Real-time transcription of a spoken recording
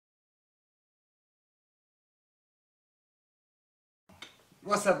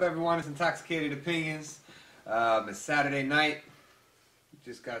What's up, everyone? It's Intoxicated Opinions. It's Saturday night.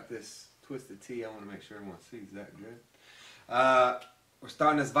 Just got this twisted tea. I want to make sure everyone sees that good. We're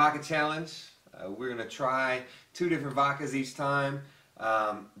starting this vodka challenge. We're going to try 2 different vodkas each time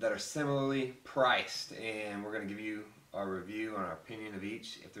that are similarly priced, and we're going to give you our review and our opinion of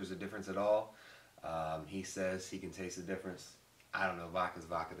each, if there's a difference at all. He says he can taste the difference. I don't know. Vodka's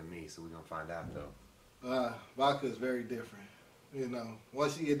vodka to me, so we're going to find out, though. Vodka is very different. You know,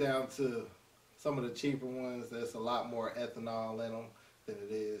 once you get down to some of the cheaper ones, there's a lot more ethanol in them than it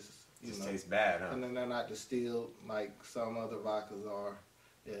is. Just tastes bad, huh? And then they're not distilled like some other vodkas are.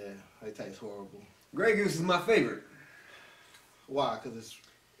 Yeah, they taste horrible. Grey Goose is my favorite. Why? Because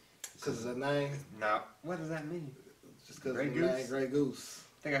it's a name? Now, what does that mean? Just because of the name Grey Goose.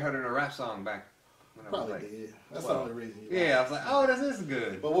 I think I heard it in a rap song back when Probably I was like, did. That's the only reason. Yeah, I was like, oh, this is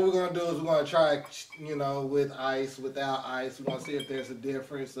good. But what we're going to do is we're going to try, you know, with ice, without ice. We're going to see if there's a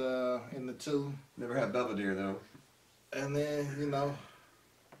difference in the two. Never had Belvedere, though. And then, you know,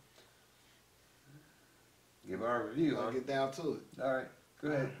 give our review, huh? Get down to it. All right, go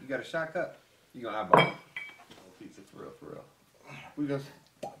ahead. You got a shot cup? You going to eyeball it? Pizza, for real, for real. We do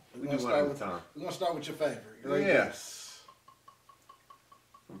one at a time. We're going to start with your favorite. Yes.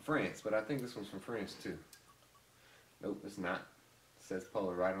 From France, but I think this one's from France too. Nope, it's not. It says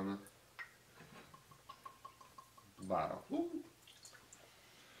Polar right on the bottle. Ooh.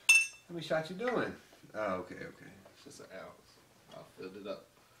 How many shots you doing? Oh, okay, okay. It's just an ounce. I filled it up.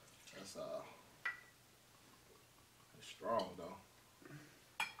 That's it's strong though.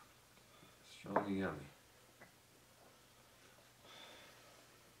 Strong and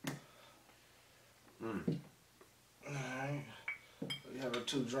yummy. Alright. We have our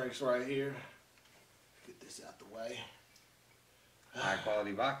 2 drinks right here. Get this out the way. High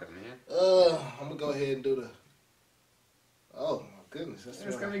quality vodka, man. I'm gonna go ahead and do the. Oh my goodness,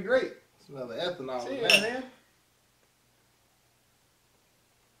 it's gonna be great. Smell the ethanol. Cheers, man.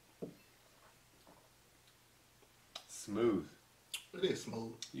 Smooth. It is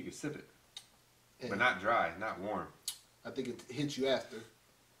smooth. You can sip it, but not dry, not warm. I think it hits you after.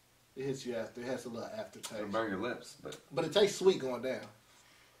 It hits you after. It has a little aftertaste. It'll burn your lips, but it tastes sweet going down.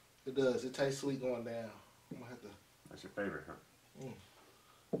 It does. It tastes sweet going down. I'm gonna have to. That's your favorite, huh?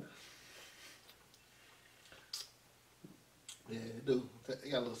 Yeah, it do.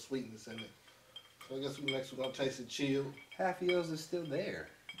 It got a little sweetness in it. So I guess next we're gonna taste it chilled. Half of yours is still there.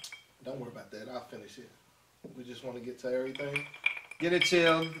 Don't worry about that. I'll finish it. We just want to get to everything. Get it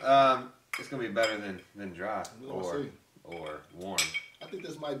chilled. It's gonna be better than dry or warm. I think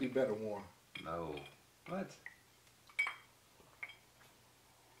this might be better warm. No. What?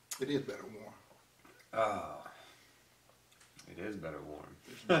 It is better warm. Oh. It is better warm.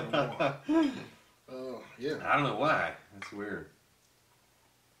 It's better warm. Yeah. I don't know why. That's weird.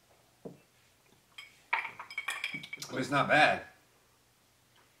 But it's not bad.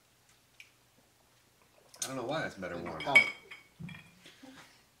 I don't know why it's better warm. I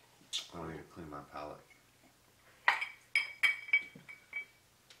need to clean my palate.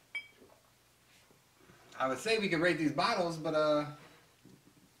 I would say we could rate these bottles, but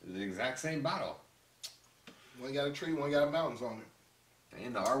the exact same bottle. One got a tree, one got mountains on it.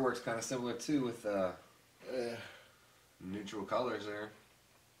 And the artwork's kind of similar too, with neutral colors there.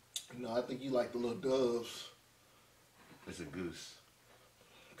 No, I think you like the little doves. It's a goose.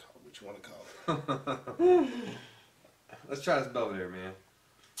 Call it what you want to call it. Let's try this Belvedere, man.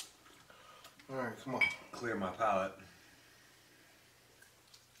 All right, come on. Clear my palate.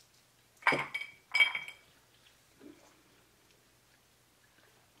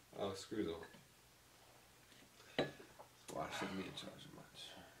 Oh, screws off. Well, I shouldn't be in charge of much.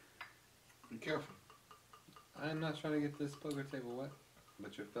 Be careful. I'm not trying to get this poker table wet,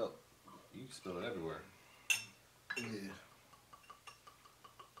 but your felt. You spill it everywhere. Yeah.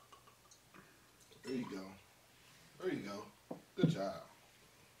 There you go. There you go. Good job.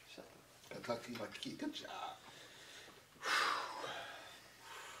 Shut up. I talk to you like a kid. Good job.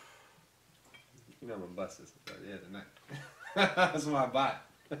 You know I'm gonna bust this by the end of the night. That's what I bought.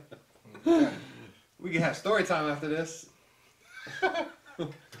 Okay. We can have story time after this. I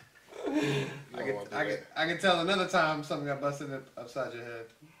can tell another time something got busted upside your head.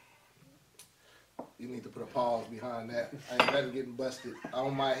 You need to put a pause behind that. I ain't better getting busted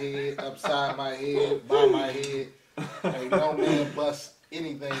on my head, upside my head, by my head. Ain't no man bust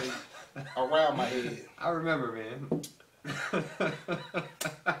anything around my head. I remember, man.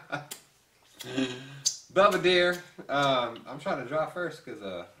 Belvedere. I'm trying to draw first because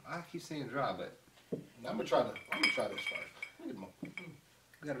I keep saying draw, but I'm gonna try this first.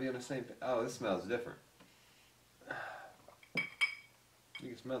 We gotta be on the same page. Oh, this smells different.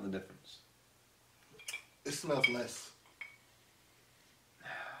 smell the difference? It smells less.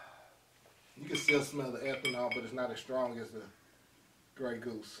 You can still smell the ethanol, but it's not as strong as the Grey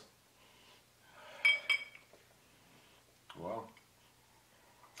Goose. Well,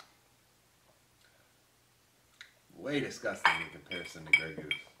 way disgusting in comparison to Grey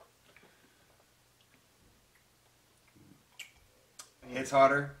Goose. Hits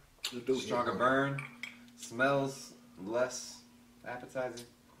harder, stronger burn, smells less appetizing.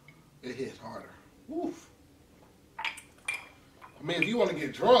 It hits harder. Woof. I mean, if you want to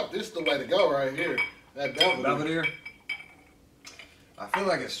get drunk, this is the way to go right here. That Belvedere. I feel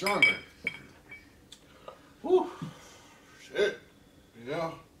like it's stronger. Whew. Shit.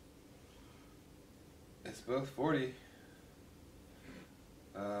 Yeah. It's both 40.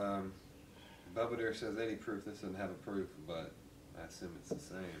 Belvedere says 80 proof. This doesn't have a proof, but I assume it's the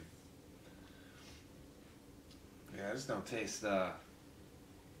same. Yeah, I just don't taste as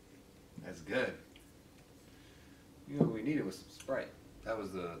good. You know what we needed was some Sprite. That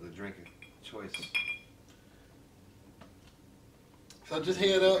was the drink of choice. So just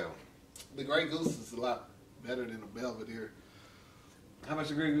head up. The Grey Goose is a lot better than the Belvedere. How much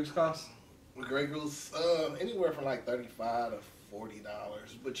the Grey Goose cost? The Grey Goose, anywhere from like $35 to $40.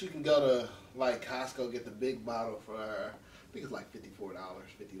 But you can go to like Costco, get the big bottle for I think it's like $54, $50.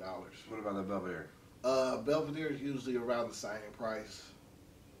 What about the Belvedere? Belvedere is usually around the same price.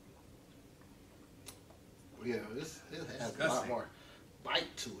 Yeah, it has a lot more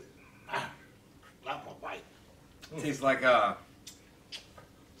bite to it. A lot more bite. Tastes like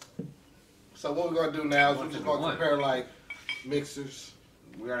So what we're gonna do now is we're just gonna compare like mixers.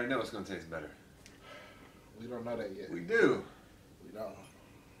 We already know it's gonna taste better. We don't know that yet. We do. We don't.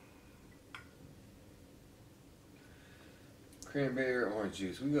 Cranberry or orange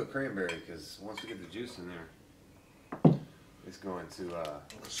juice? We go cranberry because once we get the juice in there, it's going to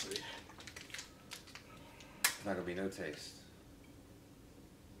Let's see. it's not gonna be no taste.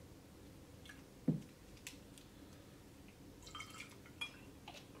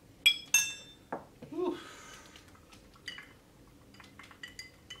 Whew.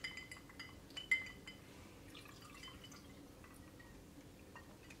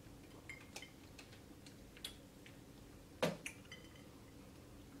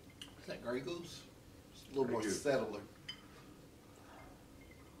 Is that Grey Goose? It's a little Grey more Goose. settler.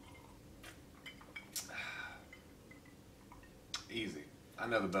 Easy. I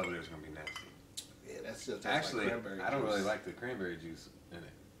know the Belvedere's gonna be nasty. Yeah, that's just Actually, like cranberry I don't juice. really like the cranberry juice in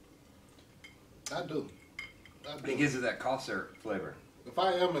it. I do. It gives it that cough syrup flavor. If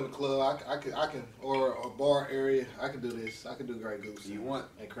I am in the club, I can, or a bar area, I can do this. I can do Grey Goose. You want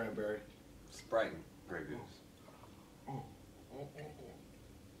and cranberry. Sprite and Grey Goose.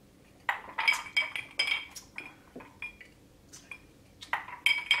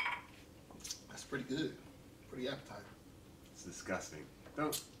 That's pretty good. Pretty appetizing. It's disgusting.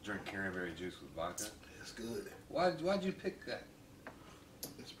 Don't drink cranberry juice with vodka. It's good. Why'd you pick that?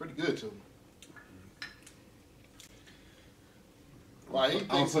 It's pretty good too. Why he I'm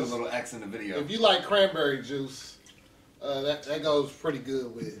gonna thinks put a little X in the video. if you like cranberry juice, that goes pretty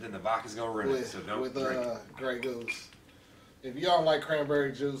good with Then the vodka's gonna ruin it, so don't drink it. Grey Goose. If you don't like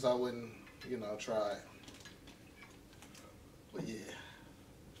cranberry juice, I wouldn't, try it. But yeah,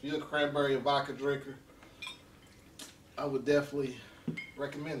 if you're a cranberry and vodka drinker, I would definitely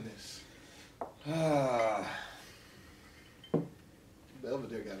recommend this.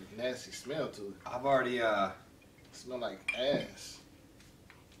 Belvedere got a nasty smell to it. I've already It smell like ass.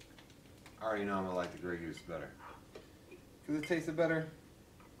 I already know I'm gonna like the Grey Goose better. Cause it tasted better.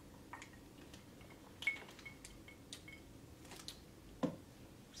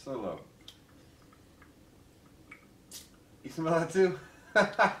 Solo. You smell that too?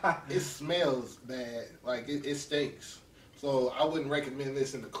 It smells bad. Like it stinks. So I wouldn't recommend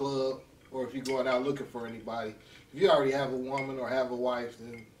this in the club or if you're going out looking for anybody. If you already have a woman or have a wife,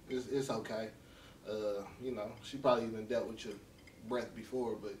 then it's okay. She probably even dealt with your breath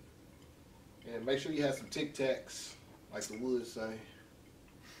before, but and make sure you have some Tic Tacs, like the Woods say.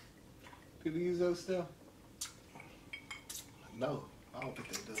 People use those still? No, I don't think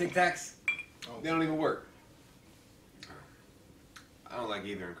they do. Tic Tacs? Oh. They don't even work. I don't like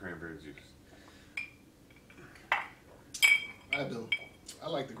either in cranberry juice. I do. I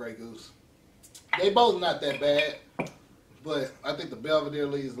like the Grey Goose. They both not that bad, but I think the Belvedere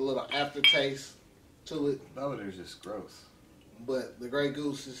leaves a little aftertaste to it. Belvedere's just gross. But the Grey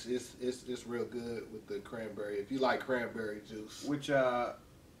Goose is real good with the cranberry. If you like cranberry juice. Which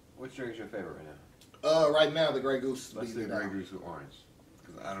drink is your favorite right now? Right now the Grey Goose is Let's do beating it Grey out. Goose with orange.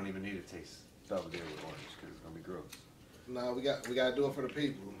 Because I don't even need to taste Belvedere with orange because it's going to be gross. No, we gotta do it for the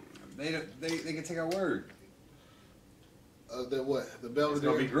people. They can take our word. The what? The It's Belvedere.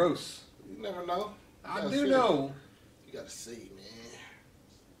 gonna be gross. You never know. I do know. You gotta see, man.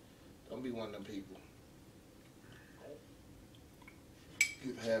 Don't be one of them people.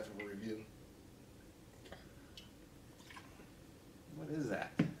 Give half of a review. What is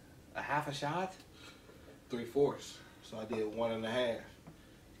that? A half a shot? 3/4. So I did 1.5.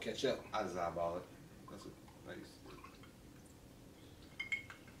 Catch up. I just eyeball it. That's what I used to do.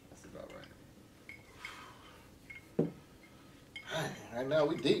 That's about right. Dang, right now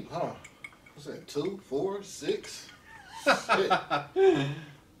we deep, huh? What's that? 2, 4, 6? Shit.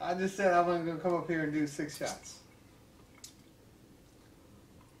 I just said I wasn't gonna come up here and do 6 shots.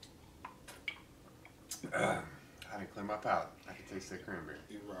 I didn't clear my palate. I can taste that cranberry.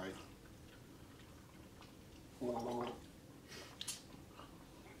 You're right.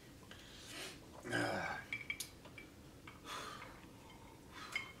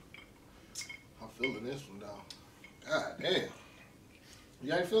 I'm feeling this one, though. God damn.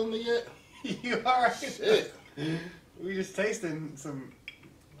 You ain't feeling it yet? You alright? Shit. We just tasting some.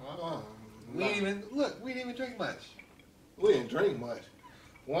 We didn't even drink much. We didn't drink much.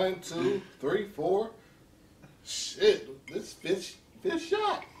 1, 2, 3, 4. Shit, this fifth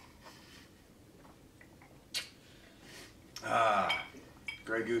shot.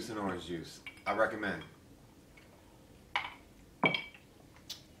 Grey Goose and orange juice. I recommend.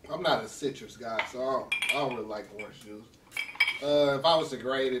 I'm not a citrus guy, so I don't really like orange juice. If I was to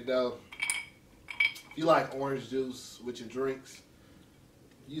grade it, though, if you like orange juice with your drinks,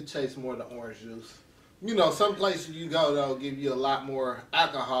 you taste more of the orange juice. You know, some places you go, they'll give you a lot more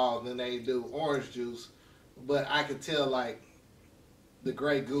alcohol than they do orange juice. But I could tell, like, the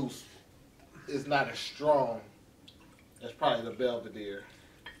Grey Goose is not as strong as probably the Belvedere.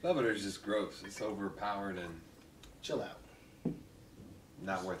 Belvedere is just gross. It's overpowered and Chill out.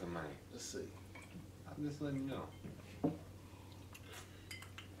 not worth the money. Let's see. I'm just letting you know.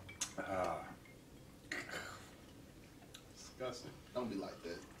 Disgusting. Don't be like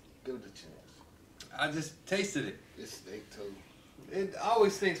that. Give it a chance. I just tasted it. It stink too. It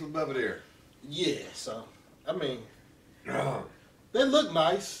always stinks with Belvedere. Yeah, so, I mean, they look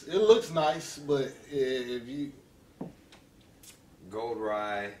nice. It looks nice, but if you... Gold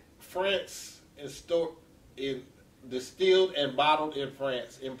rye. France distilled and bottled in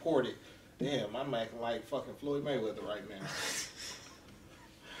France, imported. Damn, I'm acting like fucking Floyd Mayweather right now.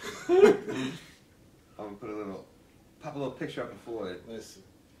 I'm gonna pop a little picture up of Floyd. Listen.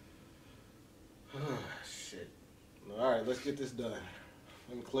 Shit. All right, let's get this done.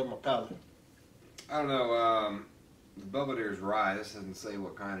 Let me clear my palate. I don't know. The Belvedere is rye. This doesn't say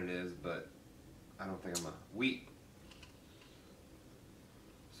what kind it is, but I don't think I'm a wheat.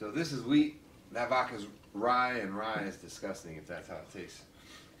 So this is wheat. That vodka's rye, and rye is disgusting if that's how it tastes.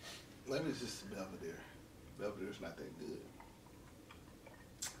 Maybe it's just Belvedere. Belvedere's not that good.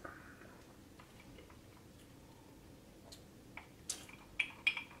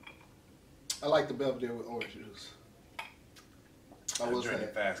 I like the Belvedere with orange juice. I will drink say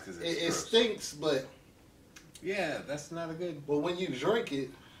it fast because it gross. stinks, but Yeah, that's not a good. but when you drink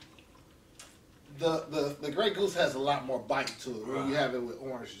it, the Grey Goose has a lot more bite to it when you have it with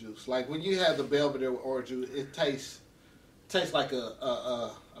orange juice. Like when you have the Belvedere with orange juice, it tastes like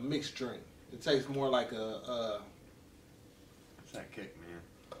a mixed drink. It tastes more like a. What's that kick, man?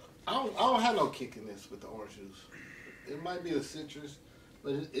 I don't have no kick in this with the orange juice. It might be a citrus,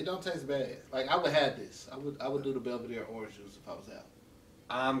 but it don't taste bad. Like I would have this. I would do the Belvedere orange juice if I was out.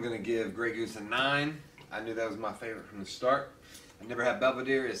 I'm gonna give Grey Goose a 9. I knew that was my favorite from the start. I never had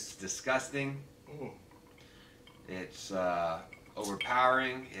Belvedere. It's disgusting. Mm. It's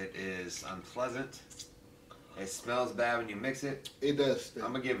overpowering. It is unpleasant. It smells bad when you mix it. It does stink.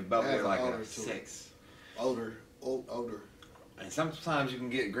 I'm gonna give It Belvedere has like an a odor to it. 6. Odor. And sometimes you can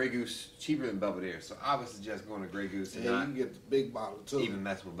get Grey Goose cheaper than Belvedere, so I would suggest going to Grey Goose and Yeah, you not can get the big bottle too. even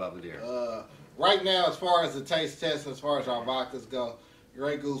mess with Belvedere. Right now, as far as the taste test, as far as our vodkas go,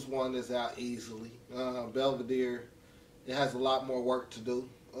 Grey Goose won this out easily. Belvedere, it has a lot more work to do.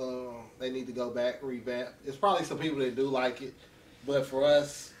 They need to go back, revamp. It's probably some people that do like it, but for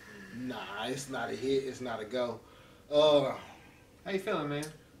us, nah, it's not a hit. It's not a go. How you feeling, man?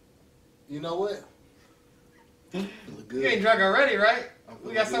 You know what? Feeling good. You ain't drunk already, right? I'm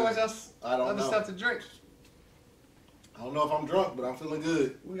We got so feeling much good. else, I don't other know. stuff to drink. I don't know if I'm drunk, but I'm feeling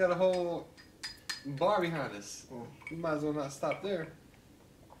good. We got a whole bar behind us. Mm. We might as well not stop there.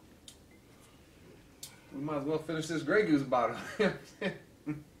 We might as well finish this Grey Goose bottle.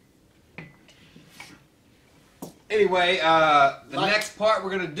 Anyway, the next part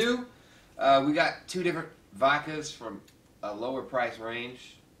we're going to do, we got 2 different vodkas from a lower price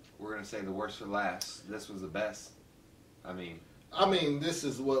range, we're gonna say the worst for last. This was the best. I mean, this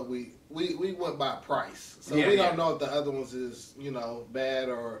is what we went by price, so Yeah, we yeah. don't know if the other ones is bad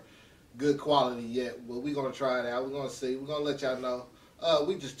or good quality yet. But we're gonna try it out. We're gonna see. We're gonna let y'all know.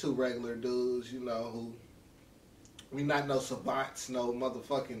 We just two regular dudes, who we not no savants, no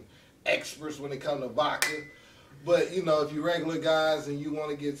motherfucking experts when it comes to vodka. But if you regular guys and you want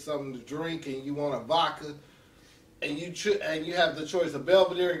to get something to drink and you want a vodka, and you have the choice of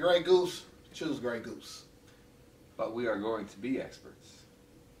Belvedere and Grey Goose, choose Grey Goose. but we are going to be experts.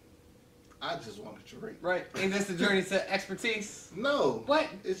 I just want to drink. Right. Ain't this the journey to expertise? No. What?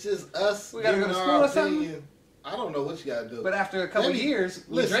 It's just us. We gotta go to giving school our or something? opinion. I don't know what you gotta do. But after a couple Maybe- years,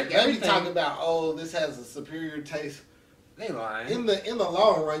 we Listen, drink maybe everything. talking about this has a superior taste. They lying. In the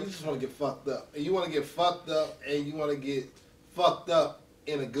long run, you just want to get fucked up, and you want to get fucked up, and you want to get fucked up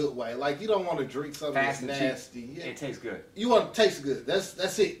in a good way. Like you don't want to drink something Fast that's and nasty. cheap. Yeah. It tastes good. You want to taste good.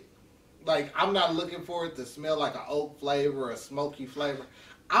 That's it. Like I'm not looking for it to smell like an oak flavor or a smoky flavor.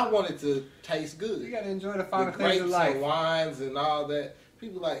 I want it to taste good. You gotta enjoy the The finer things grapes of life. and wines and all that.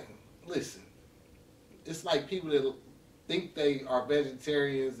 People listen. It's like people that think they are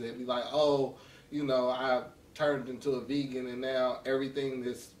vegetarians and be like, I turned into a vegan and now everything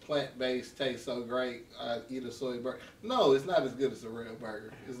that's plant-based tastes so great. I eat a soy burger. No, it's not as good as a real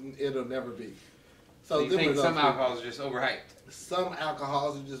burger. It'll never be. So you them think are those some people. alcohols are just overhyped? Some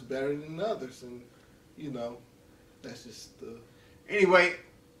alcohols are just better than others, and that's just the. Anyway,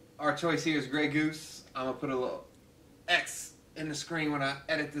 our choice here is Grey Goose. I'm gonna put a little X in the screen when I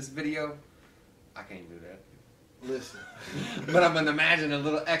edit this video. I can't do that. Listen, But I'm gonna imagine a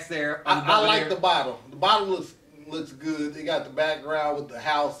little X there. I like the bottle. The bottle looks good. They got the background with the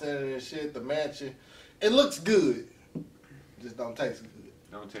house in it and shit, the mansion. It looks good. Just don't taste good.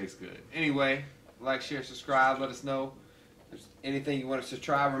 Don't taste good. Anyway, like, share, subscribe. Let us know if there's anything you want us to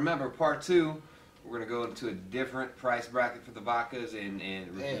try. Remember, part 2, we're gonna go into a different price bracket for the vodkas and Man,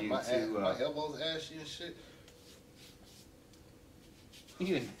 review my elbows ashy and shit.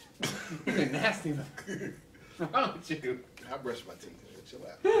 You're nasty. What's wrong with you? I brush my teeth. Chill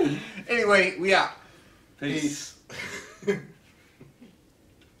out. Anyway, we out. Peace. Peace.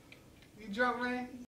 You drunk, man?